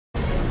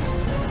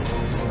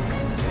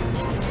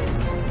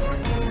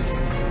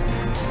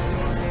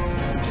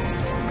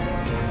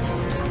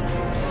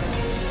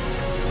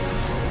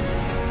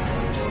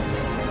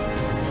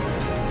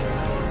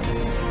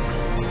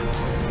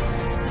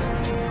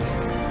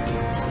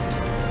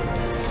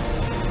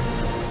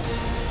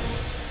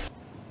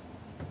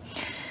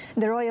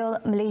The Royal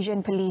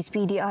Malaysian Police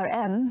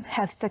 (PDRM)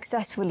 have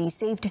successfully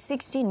saved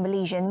 16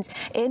 Malaysians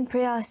in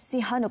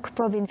Sihanouk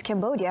Province,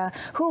 Cambodia,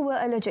 who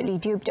were allegedly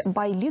duped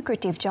by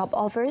lucrative job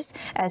offers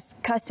as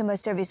customer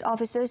service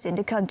officers in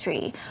the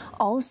country.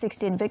 All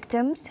 16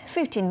 victims,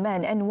 15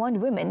 men and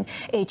 1 woman,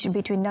 aged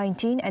between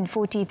 19 and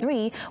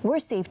 43, were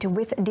saved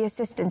with the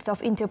assistance of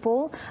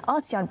Interpol,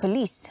 ASEAN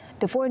Police,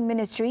 the Foreign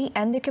Ministry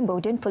and the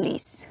Cambodian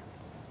Police.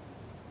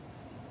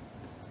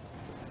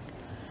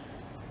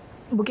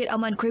 Bukit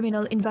Aman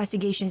Criminal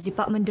Investigations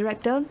Department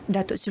Director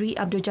Datuk Seri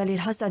Abdul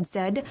Jalil Hassan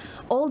said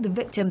all the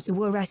victims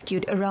were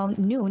rescued around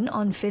noon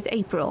on 5th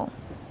April.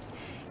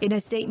 In a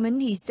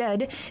statement, he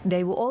said they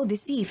were all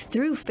deceived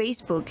through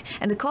Facebook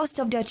and the cost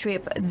of their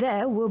trip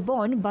there were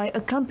borne by a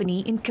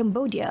company in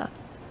Cambodia.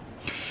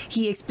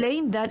 He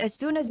explained that as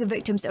soon as the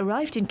victims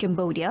arrived in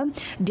Cambodia,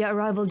 their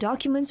arrival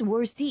documents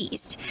were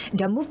seized,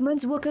 their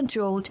movements were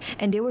controlled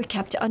and they were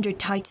kept under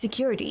tight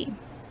security.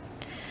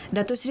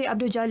 Datuk Seri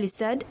Abdul Jalil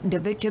said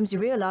the victims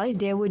realized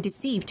they were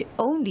deceived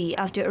only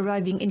after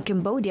arriving in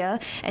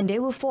Cambodia and they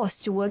were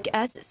forced to work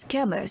as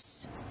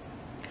scammers.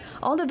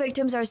 All the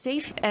victims are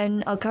safe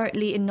and are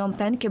currently in Phnom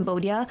Penh,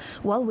 Cambodia,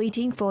 while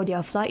waiting for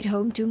their flight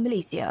home to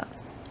Malaysia.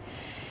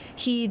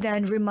 He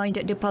then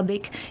reminded the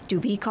public to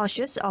be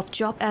cautious of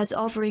job ads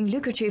offering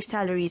lucrative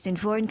salaries in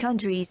foreign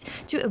countries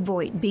to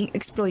avoid being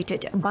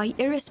exploited by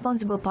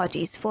irresponsible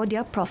parties for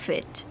their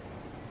profit.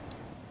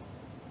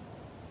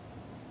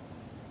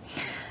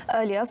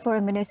 Earlier,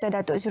 Foreign Minister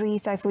Datuk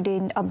Seri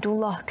Saifuddin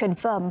Abdullah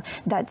confirmed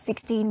that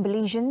 16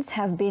 Malaysians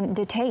have been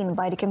detained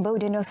by the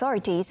Cambodian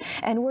authorities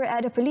and were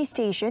at a police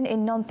station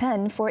in Phnom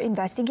Penh for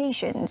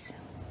investigations.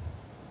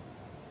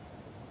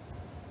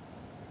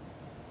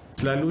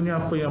 Selalunya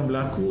apa yang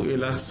berlaku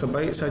ialah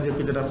sebaik saja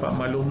kita dapat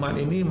maklumat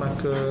ini,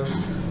 maka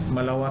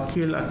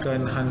malawakil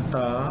akan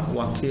hantar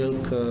wakil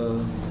ke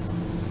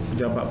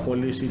pejabat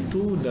polis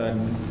itu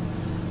dan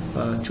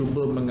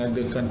cuba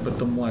mengadakan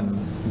pertemuan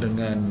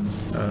dengan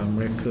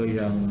mereka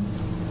yang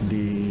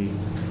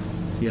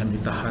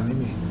ditahan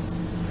ini.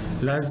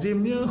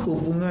 Lazimnya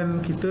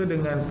hubungan kita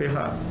dengan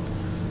pihak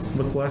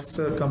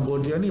berkuasa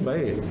Cambodia ni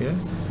baik, ya.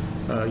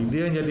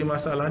 Dia yang jadi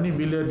masalah ni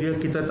bila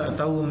kita tak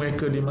tahu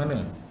mereka di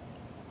mana.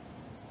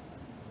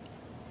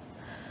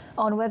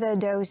 On whether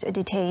those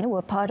detained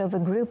were part of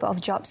a group of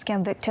job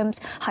scam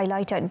victims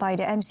highlighted by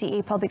the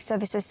MCA Public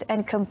Services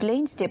and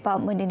Complaints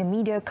Department in a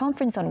media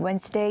conference on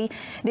Wednesday,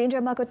 the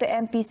Indra Makota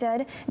MP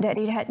said that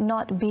it had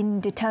not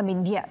been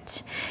determined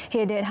yet.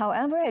 He did,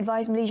 however,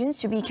 advise Malaysians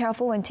to be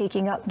careful when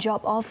taking up job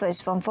offers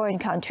from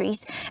foreign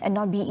countries and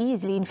not be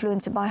easily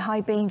influenced by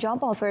high-paying job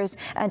offers,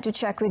 and to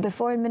check with the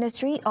Foreign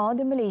Ministry or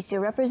the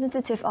Malaysia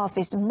Representative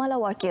Office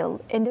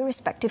Malawakil in the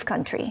respective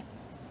country.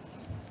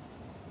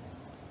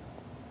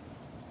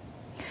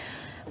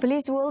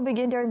 Police will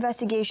begin their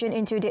investigation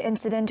into the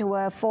incident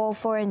where 4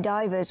 foreign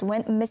divers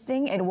went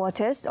missing in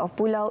waters of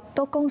Pulau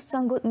Tokong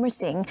Sanggut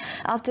Mersing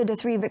after the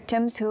 3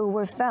 victims who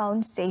were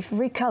found safe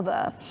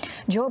recover.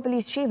 Johor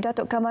Police Chief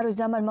Datuk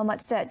Kamaruzaman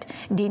Mamat said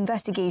the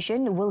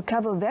investigation will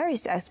cover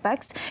various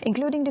aspects,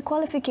 including the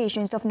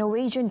qualifications of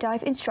Norwegian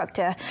dive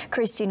instructor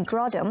Christine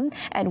Grodum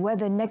and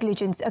whether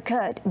negligence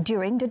occurred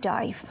during the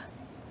dive.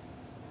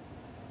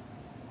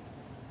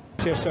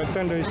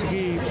 Siasatan dari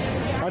segi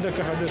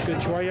adakah ada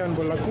kecuaian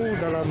berlaku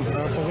dalam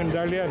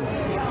pengendalian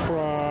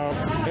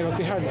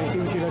latihan,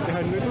 aktiviti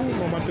latihan itu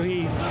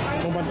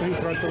mematuhi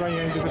peraturan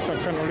yang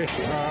ditetapkan oleh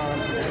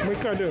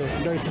mereka ada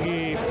dari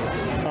segi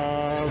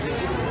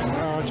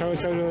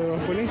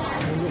cara-cara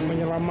untuk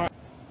menyelamat.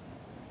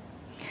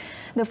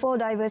 The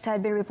 4 divers had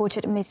been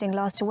reported missing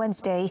last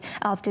Wednesday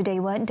after they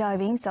went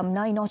diving some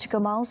 9 nautical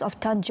miles off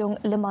Tanjung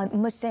Leman,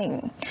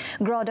 Mersing.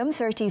 Grodum,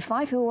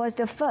 35, who was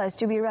the first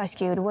to be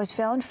rescued, was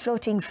found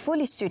floating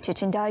fully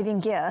suited in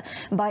diving gear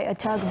by a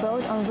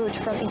tugboat en route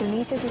from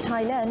Indonesia to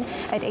Thailand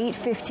at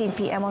 8:15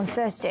 p.m. on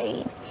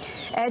Thursday.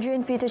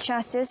 Adrian Peter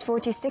Chastis,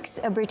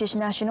 46, a British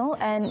national,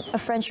 and a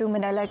French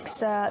woman,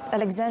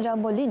 Alexandra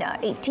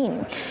Molina,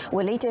 18,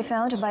 were later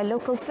found by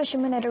local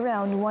fishermen at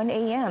around 1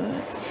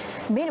 a.m.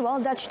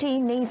 Meanwhile, Dutch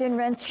team Nathan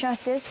Rens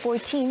Chassis,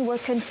 14, were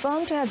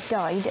confirmed to have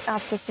died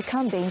after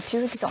succumbing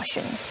to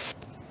exhaustion.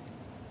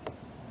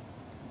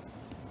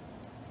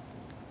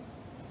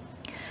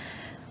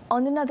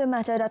 On another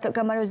matter, Datuk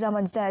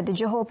Kamaruzaman said the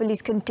Johor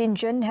Police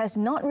contingent has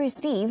not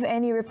received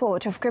any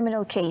report of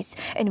criminal case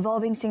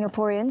involving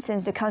Singaporeans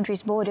since the country's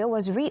border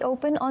was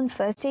reopened on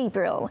 1st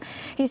April.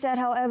 He said,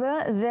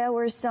 however, there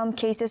were some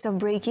cases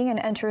of breaking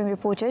and entering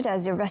reported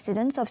as the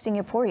residents of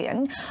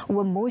Singaporean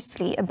were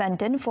mostly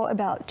abandoned for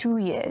about 2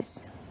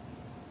 years.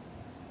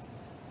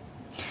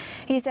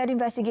 He said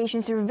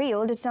investigations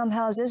revealed some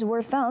houses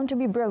were found to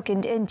be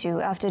broken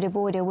into after the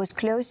border was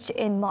closed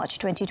in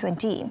March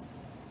 2020.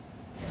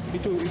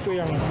 Itu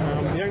yang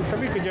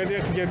tapi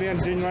kejadian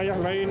jenayah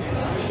lain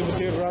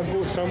seperti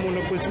ragut, samun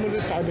apa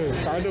semua tak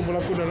ada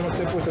berlaku dalam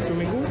tempoh 1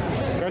 minggu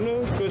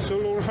kerana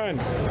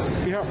keseluruhan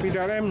pihak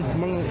PDRM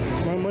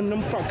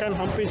menempatkan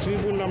hampir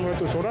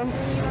 1,600 orang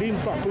di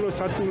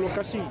 41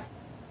 lokasi.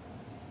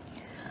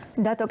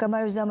 Datuk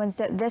Kamaruzaman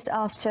said this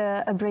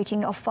after a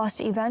breaking of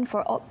fast event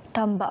for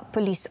Tambak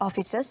police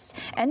officers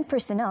and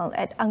personnel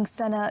at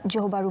Angsana,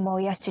 Johor Bahru Mall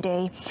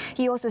yesterday.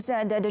 He also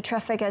said that the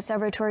traffic at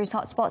several tourist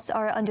hotspots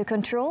are under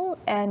control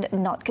and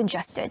not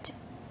congested.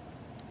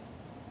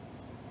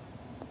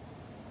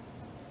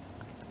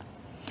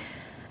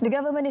 The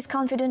government is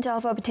confident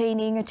of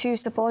obtaining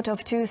support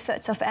of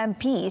 2/3 of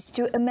MPs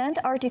to amend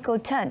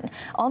Article 10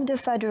 of the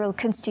Federal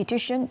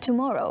Constitution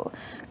tomorrow.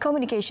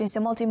 Communications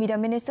and Multimedia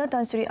Minister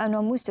Tan Sri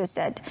Anwar Musa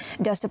said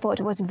their support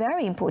was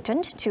very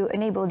important to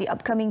enable the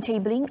upcoming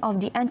tabling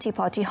of the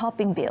anti-party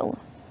hopping bill.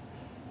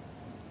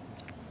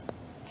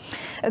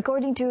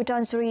 According to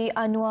Tan Sri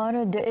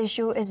Anwar, the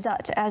issue is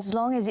that as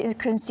long as the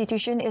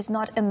Constitution is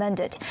not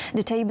amended,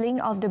 the tabling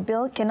of the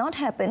bill cannot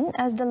happen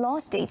as the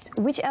law states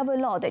whichever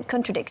law that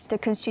contradicts the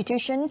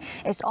Constitution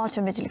is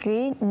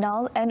automatically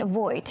null and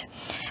void.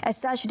 As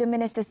such, the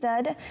minister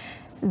said,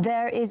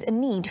 there is a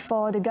need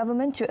for the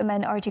government to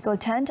amend Article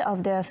 10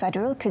 of the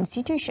Federal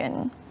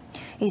Constitution.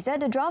 He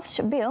said the draft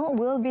bill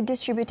will be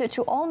distributed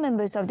to all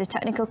members of the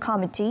technical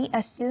committee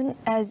as soon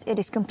as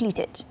it is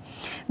completed.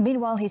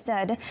 Meanwhile, he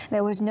said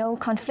there was no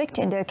conflict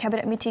in the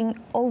cabinet meeting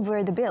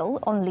over the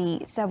bill,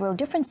 only several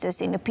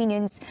differences in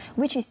opinions,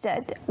 which he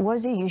said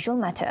was a usual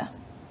matter.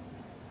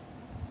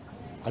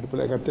 Ada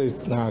pula kata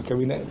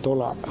kabinet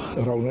tolak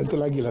raunan itu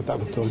lagilah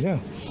tak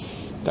betulnya.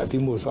 Tak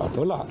timbul soal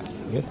tolak.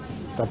 Ya.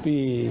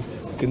 Tapi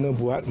kena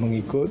buat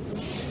mengikut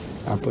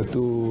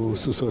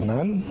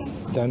susunan,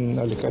 dan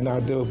oleh kerana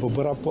ada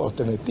beberapa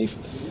alternatif,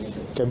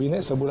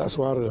 kabinet sebulat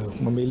suara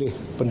memilih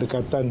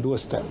pendekatan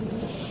 2 step.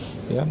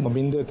 Ya,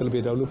 meminda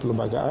terlebih dahulu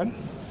perlembagaan,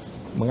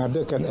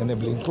 mengadakan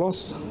enabling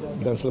clause,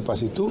 dan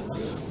selepas itu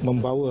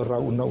membawa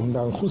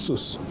undang-undang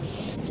khusus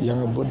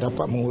yang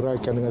dapat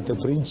menguraikan dengan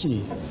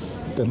terperinci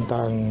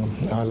tentang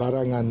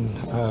larangan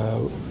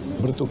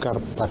bertukar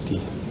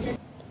parti.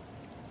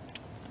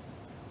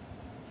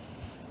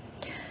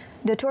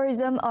 The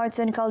Tourism, Arts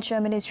and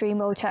Culture Ministry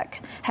MOTAC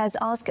has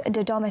asked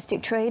the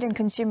Domestic Trade and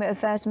Consumer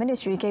Affairs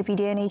Ministry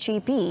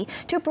KPDNHEP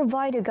to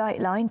provide a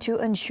guideline to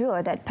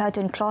ensure that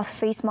pattern cloth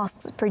face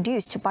masks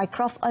produced by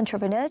craft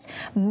entrepreneurs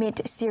meet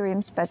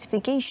Cerium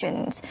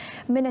specifications.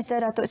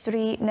 Minister Datuk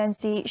Seri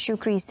Nancy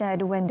Shukri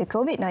said when the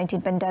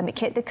COVID-19 pandemic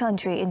hit the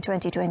country in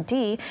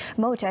 2020,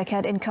 MOTAC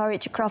had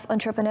encouraged craft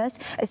entrepreneurs,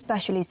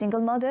 especially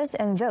single mothers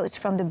and those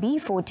from the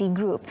B40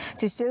 group,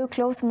 to sew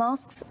cloth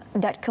masks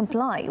that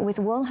comply with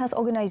World Health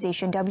Organization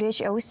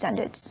WHO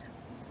standards.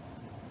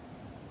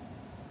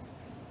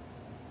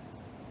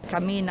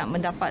 Kami nak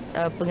mendapat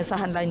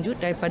pengesahan lanjut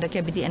daripada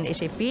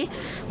KPDNHEP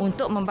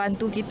untuk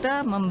membantu kita,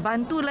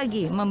 membantu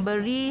lagi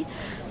memberi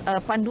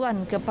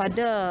panduan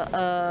kepada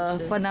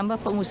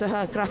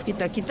pengusaha kraft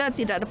kita. Kita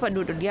tidak dapat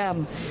duduk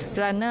diam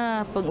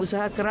kerana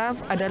pengusaha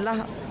kraft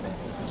adalah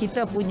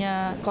kita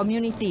punya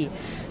community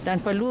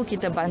dan perlu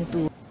kita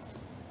bantu.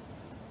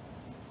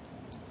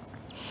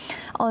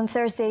 On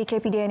Thursday,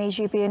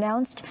 KPDNHEP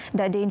announced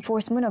that the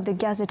enforcement of the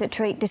gazetted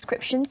trade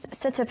descriptions,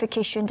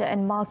 certification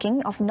and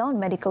marking of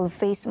non-medical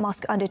face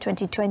mask under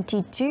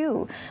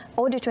 2022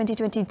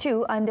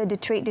 under the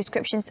Trade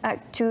Descriptions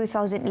Act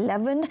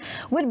 2011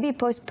 would be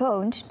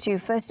postponed to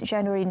 1st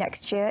January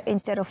next year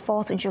instead of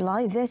 4th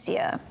July this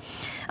year.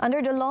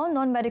 Under the law,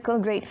 non-medical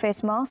grade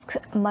face masks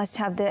must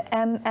have the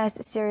MS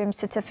Cerium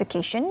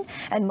certification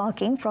and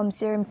marking from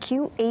Cerium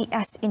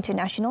QAS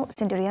International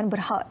Sendirian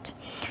Berhad.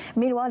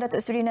 Meanwhile,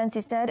 Datuk Seri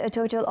Nancy said a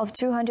total of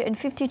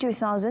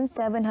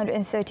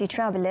 252,730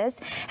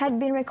 travellers had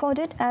been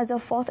recorded as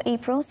of 4th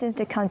April since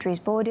the country's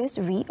borders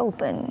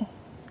reopened.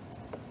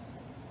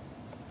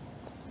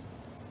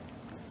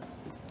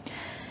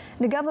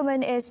 The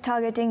government is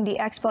targeting the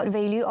export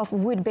value of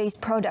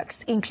wood-based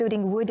products,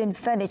 including wooden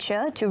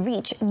furniture, to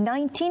reach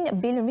 19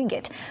 billion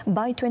ringgit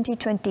by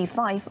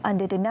 2025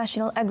 under the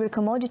National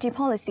Agri-Commodity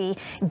Policy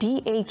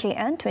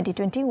DAKN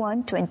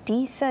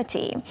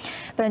 2021-2030.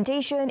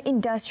 Plantation,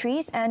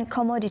 Industries and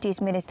Commodities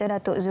Minister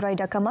Datuk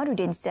Zuraida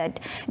Kamaruddin said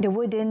the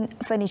wooden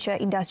furniture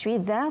industry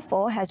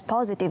therefore has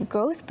positive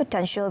growth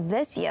potential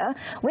this year,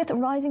 with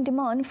rising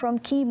demand from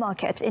key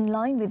markets in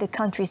line with the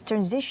country's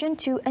transition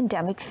to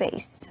endemic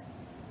phase.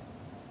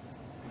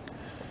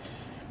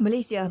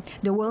 Malaysia,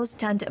 the world's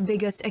 10th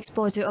biggest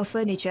exporter of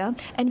furniture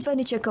and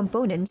furniture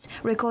components,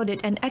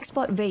 recorded an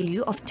export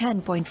value of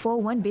 10.41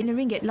 billion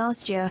ringgit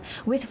last year,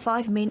 with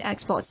 5 main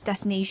export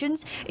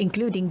destinations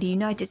including the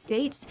United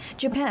States,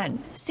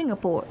 Japan,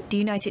 Singapore, the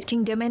United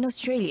Kingdom and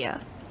Australia.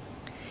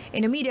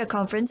 In a media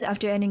conference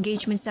after an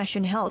engagement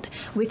session held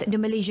with the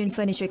Malaysian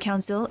Furniture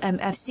Council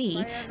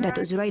 (MFC),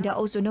 Datuk Zuraida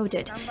also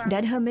noted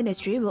that her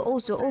ministry will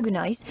also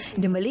organise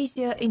the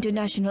Malaysia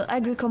International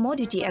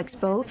Agri-Commodity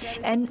Expo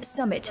and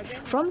Summit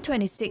from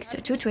 26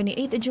 to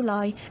 28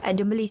 July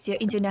at the Malaysia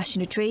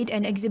International Trade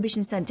and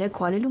Exhibition Centre,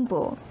 Kuala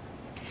Lumpur.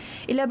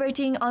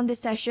 Elaborating on the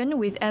session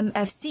with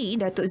MFC,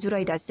 Datuk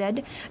Zuraida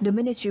said the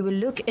ministry will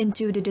look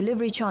into the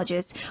delivery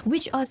charges,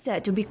 which are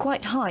said to be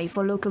quite high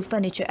for local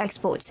furniture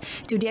exports,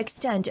 to the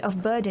extent of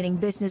burdening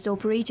business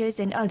operators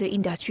and other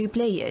industry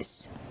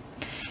players.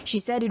 She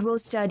said it will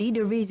study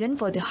the reason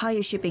for the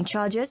higher shipping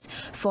charges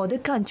for the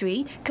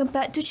country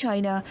compared to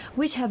China,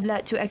 which have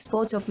led to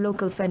exports of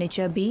local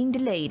furniture being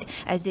delayed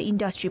as the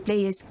industry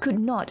players could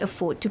not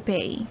afford to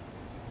pay.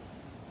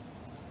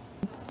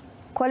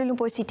 Kuala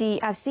Lumpur City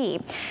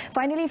FC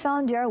finally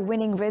found their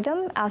winning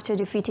rhythm after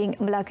defeating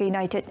Melaka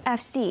United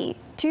FC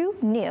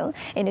 2-0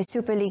 in a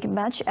Super League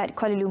match at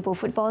Kuala Lumpur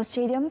Football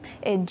Stadium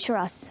in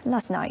Cheras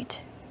last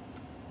night.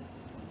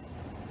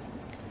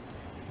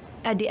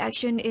 At the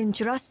action in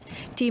Cheras,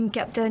 team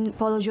captain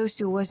Paulo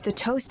Josu was the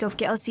toast of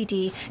KL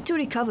City to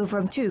recover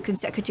from 2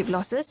 consecutive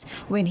losses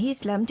when he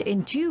slammed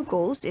in 2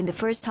 goals in the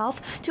first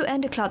half to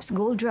end the club's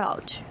goal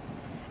drought.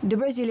 The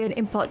Brazilian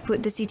import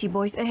put the City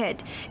boys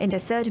ahead in the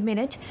 3rd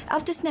minute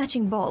after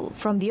snatching ball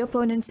from the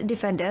opponent's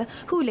defender,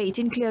 who late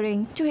in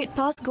clearing to hit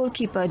past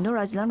goalkeeper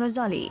Norazlan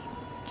Razali.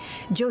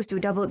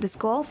 Josu doubled the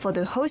score for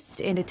the hosts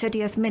in the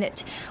 30th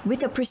minute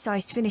with a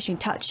precise finishing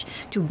touch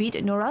to beat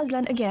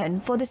Norazlan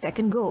again for the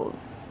 2nd goal.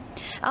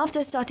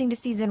 After starting the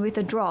season with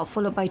a draw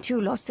followed by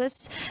 2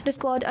 losses, the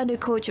squad under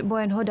coach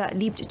Boyan Hodak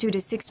leaped to the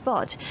 6th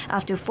spot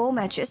after 4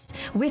 matches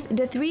with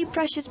the 3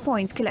 precious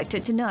points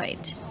collected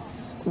tonight,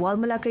 while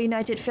Melaka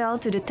United fell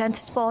to the 10th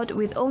spot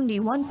with only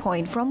 1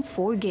 point from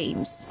 4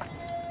 games.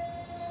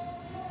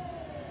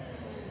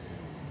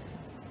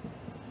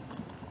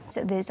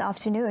 This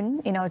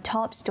afternoon, in our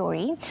top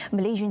story,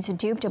 Malaysians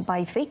duped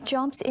by fake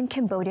jobs in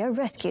Cambodia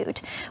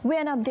rescued. We're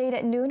an update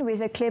at noon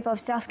with a clip of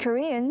South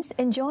Koreans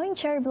enjoying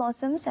cherry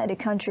blossoms as the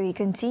country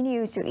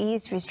continues to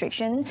ease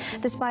restriction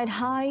despite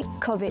high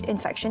COVID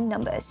infection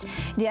numbers.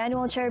 The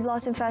annual Cherry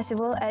Blossom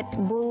Festival at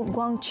Bul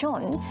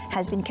Guangchon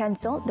has been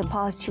cancelled the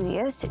past 2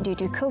 years due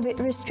to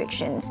COVID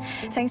restrictions.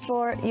 Thanks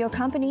for your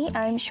company.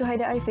 I'm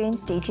Shuhaida Arifin.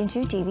 Stay tuned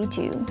to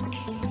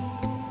TV2.